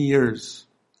so many years,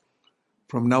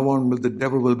 from now on the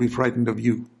devil will be frightened of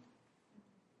you.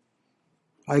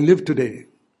 I live today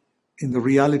in the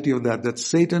reality of that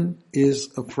Satan is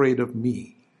afraid of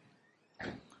me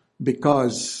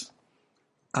because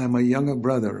I'm a younger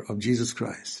brother of Jesus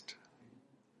Christ.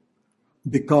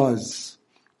 Because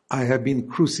I have been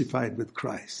crucified with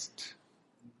Christ.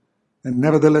 And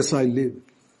nevertheless I live.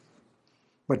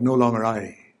 But no longer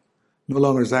I. No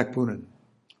longer Zach Poonen.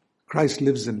 Christ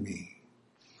lives in me.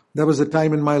 There was a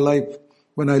time in my life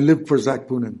when I lived for Zach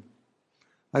Poonen.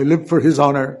 I lived for his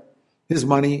honor, his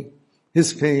money,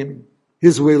 his fame,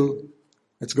 his will.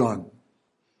 It's gone.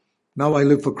 Now I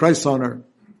live for Christ's honor,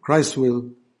 Christ's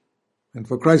will, and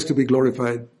for Christ to be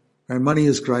glorified. My money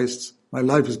is Christ's. My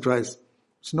life is Christ.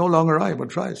 It's no longer I, but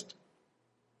Christ.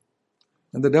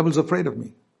 And the devil's afraid of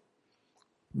me.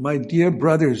 My dear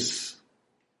brothers,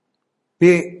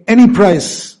 pay any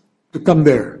price to come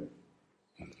there.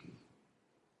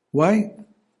 Why?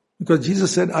 Because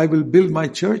Jesus said, I will build my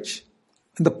church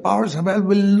and the powers of hell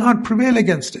will not prevail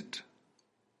against it.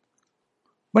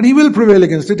 But he will prevail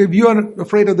against it if you are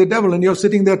afraid of the devil and you're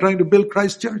sitting there trying to build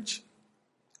Christ's church.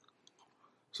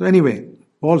 So anyway,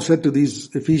 Paul said to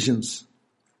these Ephesians,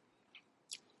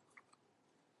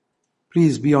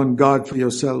 please be on guard for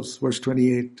yourselves. Verse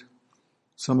 28.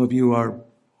 Some of you are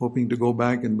hoping to go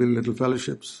back and build little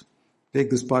fellowships.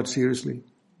 Take this part seriously.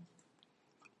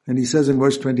 And he says in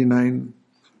verse 29,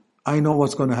 I know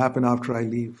what's going to happen after I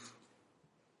leave.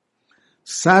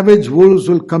 Savage wolves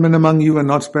will come in among you and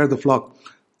not spare the flock.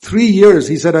 3 years,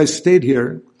 he said, I stayed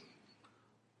here.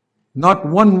 Not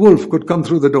one wolf could come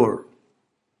through the door.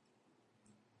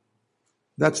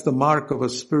 That's the mark of a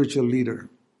spiritual leader.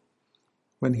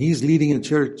 When he's leading a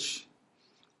church,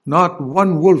 not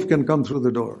one wolf can come through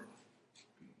the door.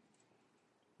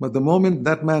 But the moment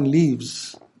that man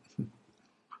leaves,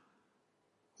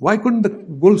 why couldn't the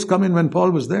wolves come in when Paul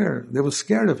was there? They were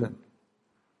scared of him.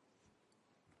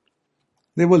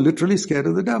 They were literally scared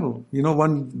of the devil.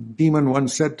 One demon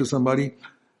once said to somebody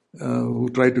who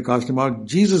tried to cast him out,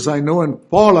 Jesus I know and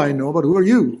Paul I know, but who are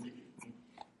you?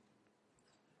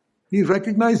 He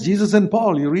recognized Jesus and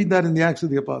Paul. You read that in the Acts of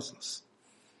the Apostles.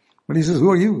 But he says, who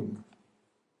are you?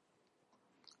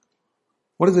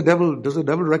 What is the devil? Does the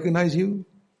devil recognize you?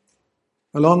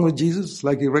 Along with Jesus,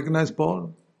 like he recognized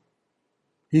Paul?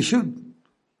 He should.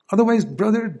 Otherwise,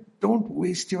 brother, don't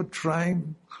waste your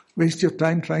time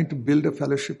trying to build a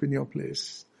fellowship in your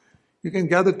place. You can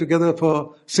gather together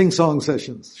for sing-song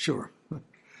sessions, sure.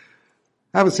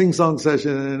 Have a sing-song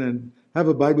session and have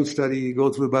a Bible study, go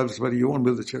through the Bible study. You won't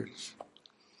build a church.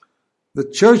 The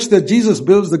church that Jesus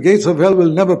builds, the gates of hell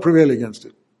will never prevail against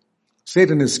it.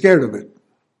 Satan is scared of it.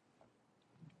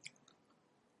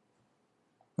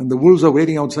 And the wolves are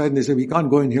waiting outside and they say, we can't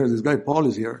go in here. This guy Paul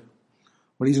is here.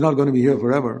 But he's not going to be here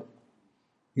forever.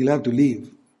 He'll have to leave.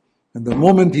 And the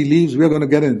moment he leaves, we're going to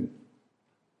get in.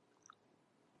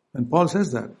 And Paul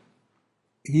says that.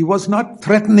 He was not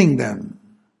threatening them.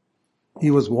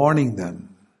 He was warning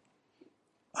them.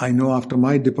 I know after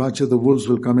my departure, the wolves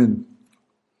will come in.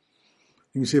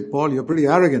 You say, Paul, you're pretty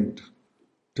arrogant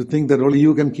to think that only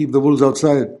you can keep the wolves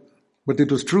outside. But it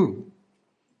was true.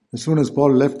 As soon as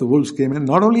Paul left, the wolves came in.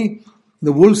 Not only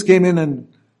the wolves came in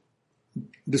and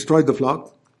destroyed the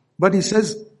flock, but he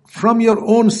says, from your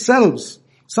own selves,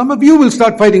 some of you will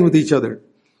start fighting with each other.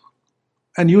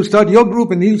 And you'll start your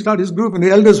group and he'll start his group and the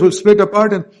elders will split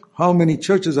apart. And how many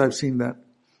churches I've seen that?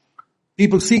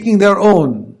 People seeking their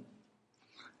own.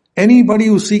 Anybody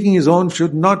who's seeking his own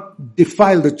should not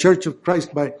defile the church of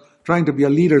Christ by trying to be a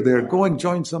leader there. Go and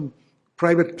join some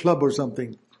private club or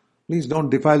something. Please don't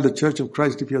defile the church of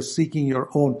Christ if you're seeking your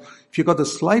own. If you've got the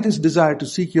slightest desire to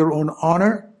seek your own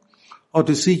honor or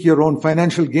to seek your own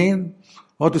financial gain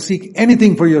or to seek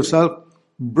anything for yourself,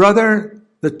 brother,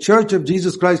 the church of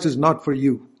Jesus Christ is not for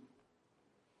you.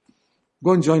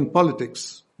 Go and join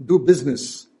politics. Do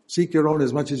business. Seek your own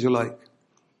as much as you like.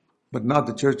 But not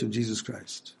the church of Jesus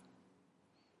Christ.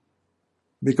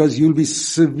 Because you'll be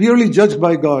severely judged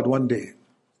by God one day.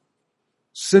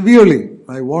 Severely,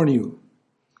 I warn you.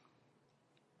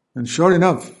 And sure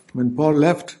enough, when Paul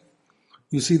left,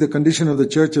 you see the condition of the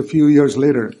church a few years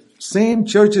later. Same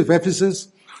church of Ephesus,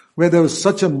 where there was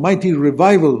such a mighty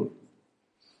revival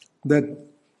that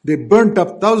they burnt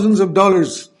up thousands of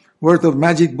dollars worth of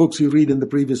magic books you read in the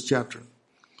previous chapter.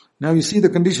 Now you see the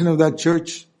condition of that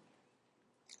church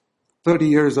 30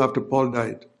 years after Paul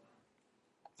died.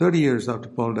 30 years after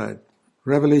Paul died.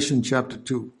 Revelation chapter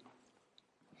 2.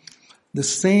 The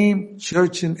same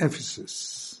church in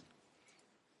Ephesus.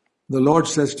 The Lord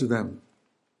says to them,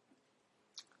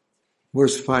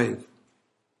 verse 5,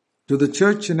 to the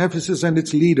church in Ephesus and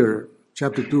its leader,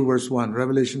 chapter 2, verse 1,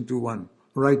 Revelation 2:1,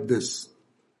 write this.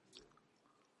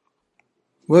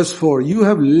 Verse 4, you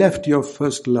have left your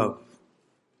first love.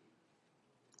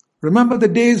 Remember the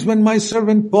days when my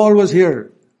servant Paul was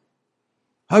here.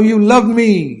 How you loved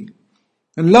me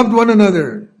and loved one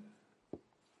another.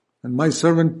 And my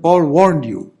servant Paul warned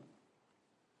you.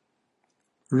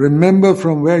 Remember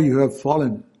from where you have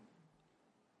fallen.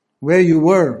 Where you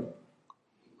were.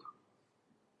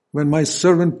 When my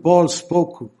servant Paul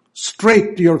spoke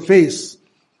straight to your face.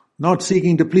 Not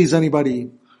seeking to please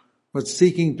anybody. But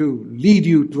seeking to lead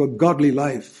you to a godly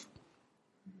life.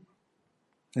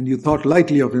 And you thought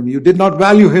lightly of him. You did not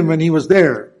value him when he was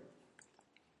there.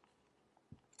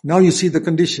 Now you see the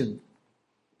condition.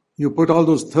 You put all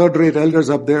those third-rate elders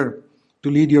up there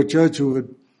to lead your church who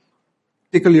would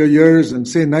tickle your ears and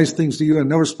say nice things to you and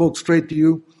never spoke straight to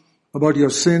you about your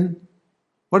sin.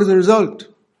 What is the result?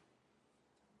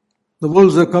 The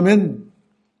wolves have come in.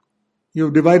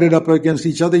 You've divided up against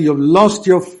each other. You've lost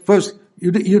your first,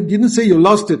 you didn't say you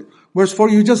lost it. Verse 4,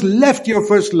 you just left your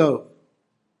first love.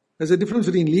 There's a difference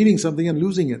between leaving something and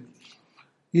losing it.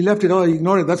 He left it all,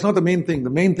 ignore it. That's not the main thing. The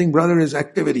main thing, brother, is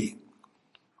activity.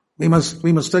 We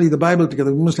must study the Bible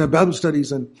together. We must have Bible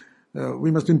studies and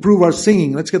we must improve our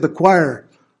singing. Let's get the choir.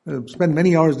 Spend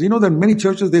many hours. Do you know that many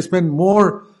churches, they spend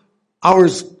more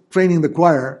hours training the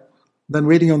choir than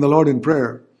waiting on the Lord in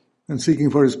prayer and seeking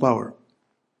for His power?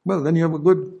 Well, then you have a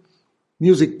good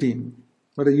music team,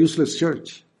 but a useless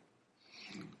church.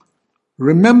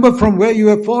 Remember from where you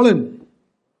have fallen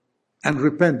and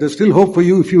repent. There's still hope for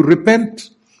you if you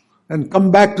repent and come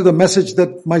back to the message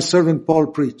that my servant Paul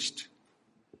preached.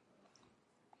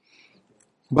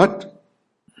 But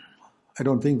I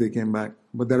don't think they came back.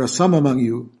 But there are some among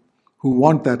you who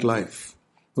want that life.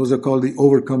 Those are called the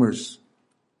overcomers.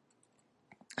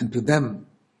 And to them,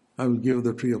 I will give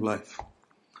the tree of life.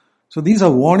 So these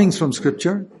are warnings from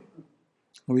Scripture.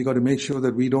 And we got to make sure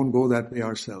that we don't go that way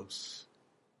ourselves.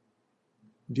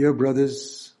 Dear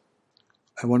brothers,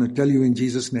 I want to tell you in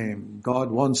Jesus' name,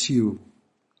 God wants you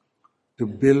to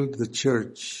build the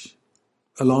church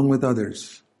along with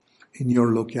others in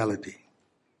your locality.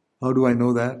 How do I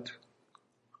know that?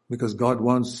 Because God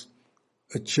wants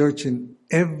a church in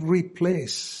every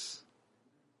place.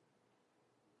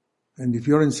 And if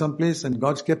you're in some place and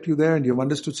God's kept you there and you've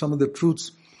understood some of the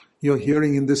truths you're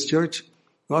hearing in this church,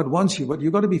 God wants you, but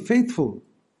you've got to be faithful.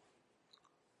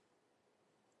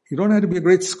 You don't have to be a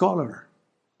great scholar,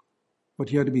 but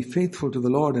you have to be faithful to the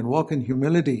Lord and walk in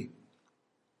humility.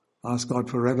 Ask God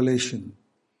for revelation,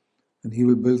 and He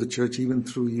will build the church even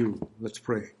through you. Let's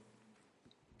pray.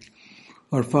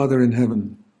 Our Father in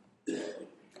heaven,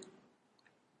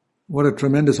 what a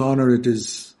tremendous honor it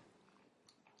is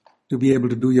to be able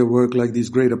to do your work like these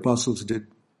great apostles did.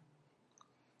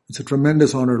 It's a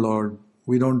tremendous honor, Lord.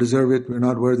 We don't deserve it. We're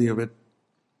not worthy of it.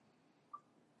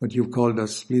 But you've called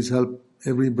us. Please help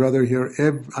every brother here,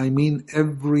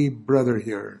 every brother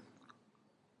here,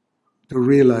 to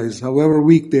realize, however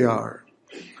weak they are,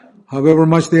 however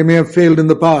much they may have failed in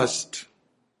the past,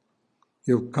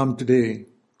 you've come today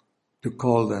to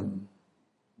call them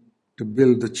to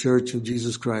build the church of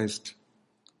Jesus Christ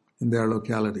in their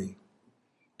locality,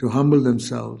 to humble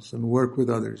themselves and work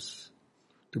with others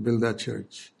to build that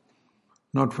church,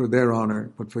 not for their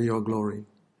honor, but for your glory.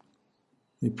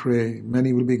 We pray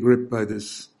many will be gripped by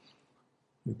this.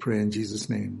 We pray in Jesus'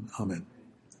 name. Amen.